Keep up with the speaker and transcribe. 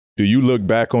do you look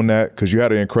back on that? Because you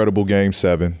had an incredible Game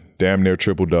 7, damn near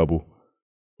triple-double,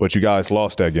 but you guys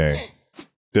lost that game.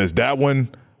 Does that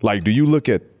one, like, do you look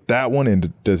at that one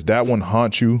and does that one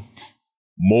haunt you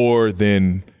more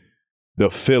than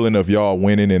the feeling of y'all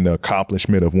winning and the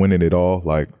accomplishment of winning it all?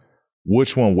 Like,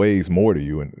 which one weighs more to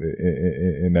you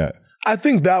in that? I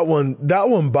think that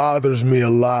one bothers me a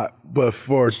lot, but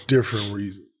for different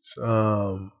reasons.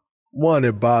 One,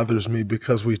 it bothers me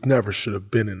because we never should have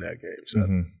been in that game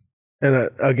 7. And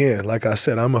again, like I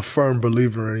said, I'm a firm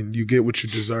believer in you get what you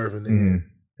deserve in the end.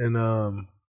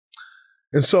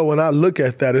 And so when I look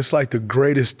at that, it's like the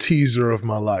greatest teaser of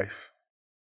my life.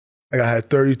 Like I had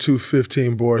 32,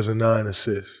 15 boards, and 9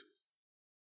 assists.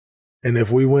 And if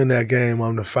we win that game,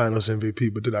 I'm the finals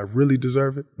MVP. But did I really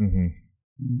deserve it?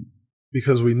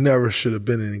 Because we never should have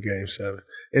been in Game 7.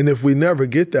 And if we never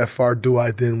get that far, do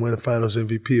I then win finals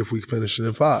MVP if we finish it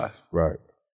in 5? Right.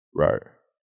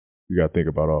 You got to think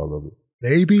about all of it.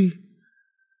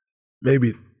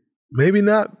 Maybe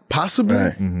not, possibly.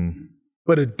 Right.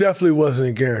 But it definitely wasn't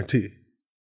a guarantee.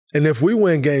 And if we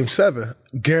win Game 7,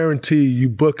 guarantee you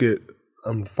book it,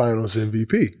 I'm finals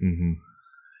MVP.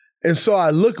 And so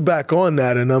I look back on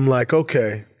that and I'm like,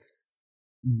 okay,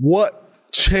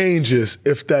 what changes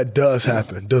if that does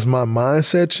happen? Does my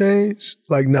mindset change?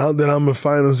 Like now that I'm a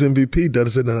finals MVP,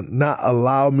 does it not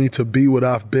allow me to be what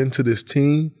I've been to this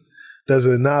team? Does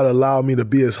it not allow me to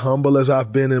be as humble as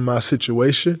I've been in my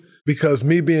situation? Because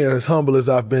me being as humble as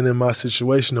I've been in my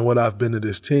situation and what I've been to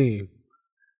this team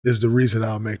is the reason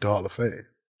I'll make the Hall of Fame.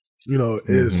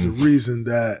 Is the reason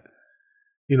that,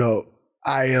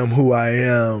 I am who I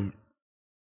am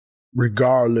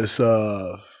regardless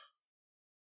of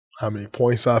how many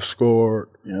points I've scored,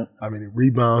 how many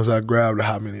rebounds I grabbed, or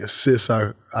how many assists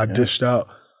I dished out.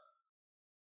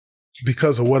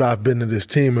 Because of what I've been to this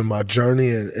team and my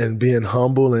journey and being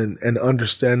humble and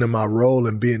understanding my role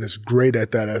and being as great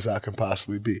at that as I can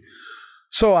possibly be.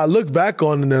 So I look back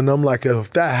on it and I'm like,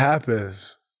 if that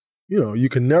happens, you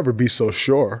can never be so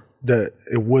sure that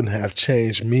it wouldn't have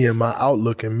changed me and my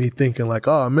outlook and me thinking like,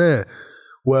 oh man,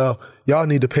 well, y'all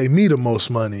need to pay me the most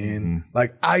money and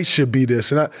like I should be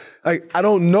this. And I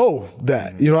don't know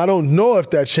that. I don't know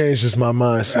if that changes my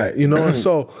mindset, And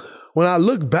so when I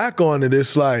look back on it,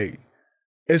 it's like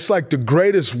the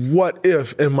greatest what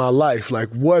if in my life. Like,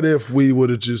 what if we would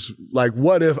have just, like,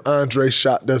 what if Andre's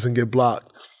shot doesn't get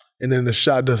blocked and then the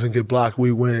shot doesn't get blocked,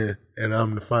 we win, and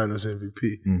I'm the finals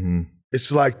MVP.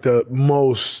 It's like the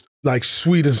most, like,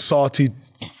 sweet and salty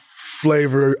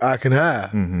flavor I can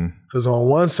have. Because on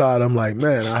one side, I'm like,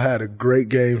 man, I had a great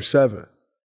Game 7.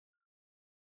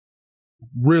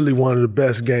 Really one of the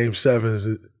best Game 7s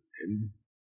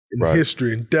in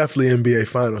history, and definitely NBA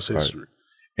Finals history.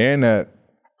 And that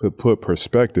could put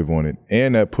perspective on it,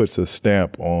 and that puts a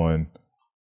stamp on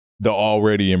the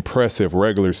already impressive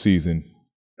regular season.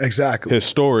 Exactly.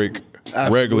 Historic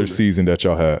regular season that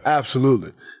y'all had.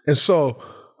 Absolutely. And so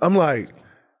I'm like,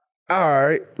 all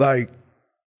right, like,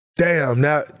 damn,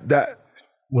 that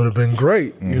would have been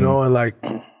great, and like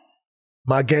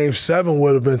my Game 7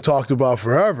 would have been talked about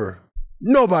forever.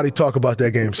 Nobody talk about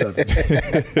that Game 7.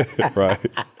 Right.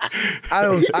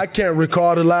 I can't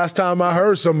recall the last time I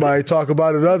heard somebody talk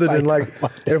about it other than like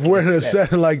if we're in a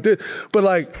setting like this. But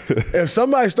like if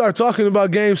somebody start talking about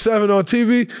Game 7 on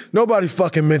TV, nobody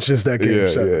fucking mentions that Game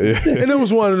 7. And it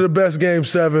was one of the best Game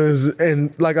 7s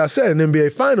and like I said, in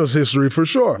NBA Finals history for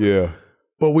sure. Yeah.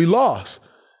 But we lost.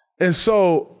 And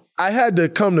so I had to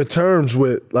come to terms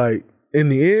with like, in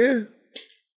the end,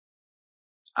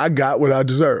 I got what I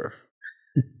deserve.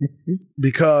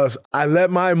 Because I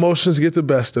let my emotions get the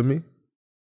best of me.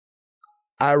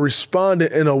 I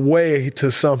responded in a way to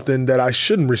something that I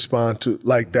shouldn't respond to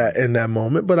like that in that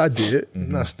moment, but I did.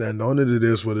 And I stand on it. It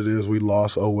is what it is. We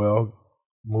lost. Oh well,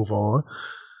 move on.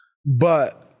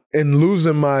 But in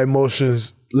losing my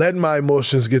emotions, letting my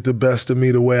emotions get the best of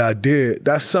me the way I did,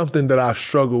 that's something that I've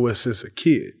struggled with since a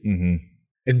kid.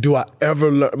 And do I ever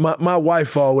learn? My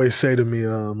wife always say to me,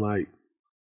 like,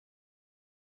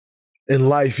 in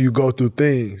life, you go through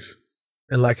things.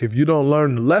 And like, if you don't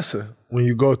learn the lesson when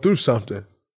you go through something,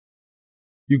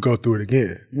 you go through it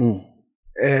again.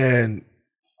 And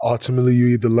ultimately, you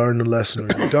either learn the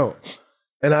lesson or you don't.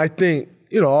 And I think,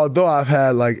 although I've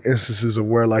had like instances of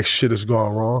where like shit has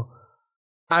gone wrong,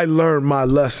 I learned my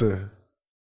lesson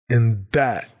in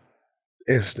that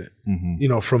instant,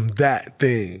 from that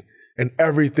thing and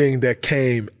everything that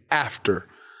came after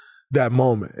that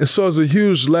moment. And so it's a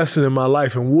huge lesson in my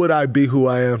life. And would I be who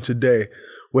I am today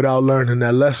without learning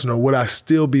that lesson, or would I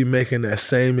still be making that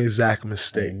same exact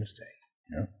mistake?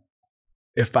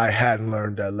 If I hadn't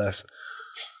learned that lesson?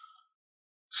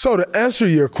 So to answer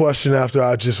your question after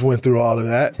I just went through all of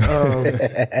that,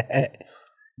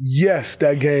 yes,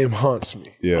 that game haunts me.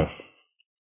 Yeah.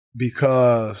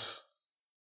 Because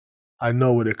I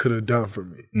know what it could have done for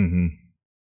me. Mm-hmm.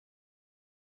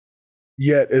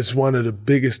 Yet it's one of the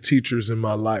biggest teachers in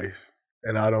my life,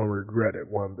 and I don't regret it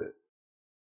one bit.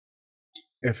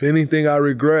 If anything I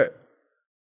regret,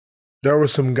 there were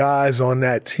some guys on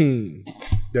that team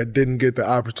that didn't get the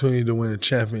opportunity to win a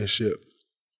championship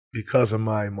because of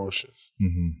my emotions.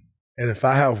 Mm-hmm. And if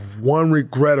I have one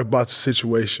regret about the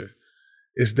situation,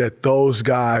 it's that those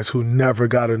guys who never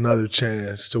got another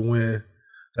chance to win,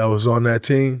 that was on that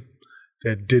team,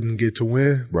 that didn't get to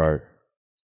win, Right.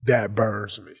 that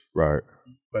burns me. Right.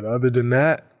 But other than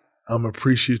that, I'm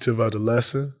appreciative of the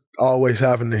lesson. Always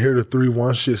having to hear the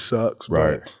 3-1 shit sucks,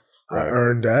 Right. but I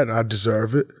earned that and I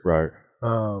deserve it. Right.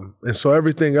 And so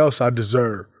everything else I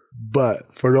deserve.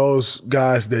 But for those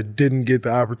guys that didn't get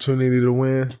the opportunity to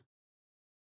win,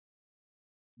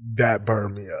 that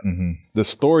burned me up. Mm-hmm. The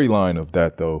storyline of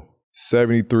that, though,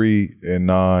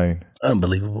 73-9.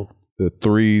 Unbelievable. The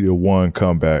 3-1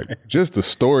 comeback. Just the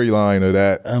storyline of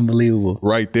that. Unbelievable.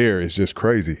 Right there is just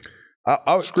crazy.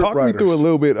 I'll talk me writers. through a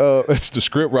little bit. It's the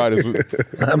script writers.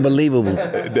 Unbelievable.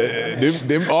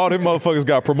 All them motherfuckers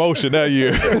got promotion that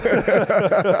year.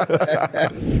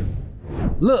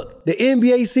 Look, the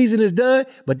NBA season is done,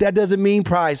 but that doesn't mean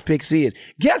Prize Picks is.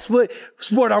 Guess what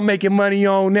sport I'm making money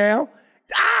on now?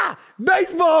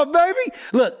 Baseball, baby.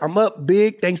 Look, I'm up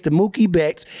big thanks to Mookie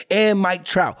Betts and Mike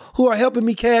Trout, who are helping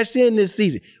me cash in this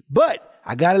season. But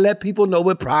I got to let people know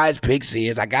what Prize Picks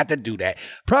is. I got to do that.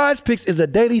 Prize Picks is a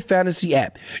daily fantasy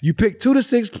app. You pick 2 to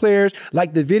 6 players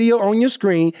like the video on your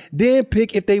screen, then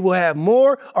pick if they will have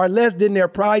more or less than their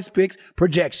Prize Picks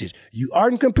projections. You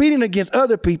aren't competing against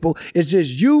other people. It's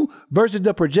just you versus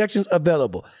the projections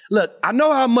available. Look, I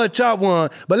know how much I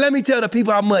won, but let me tell the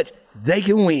people how much they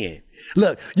can win.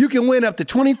 Look, you can win up to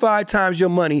 25 times your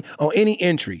money on any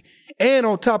entry. And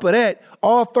on top of that,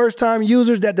 all first-time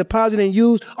users that deposit and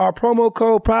use our promo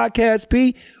code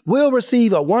PodcastP will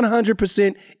receive a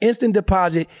 100% instant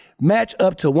deposit match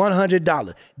up to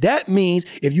 $100. That means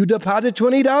if you deposit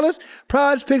 $20,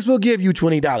 Prize Picks will give you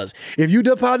 $20. If you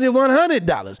deposit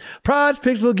 $100, Prize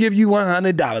Picks will give you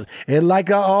 $100. And like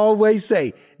I always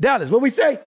say, Dallas, what we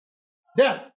say?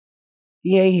 Dallas.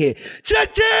 He ain't here.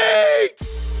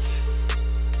 Cha-ching!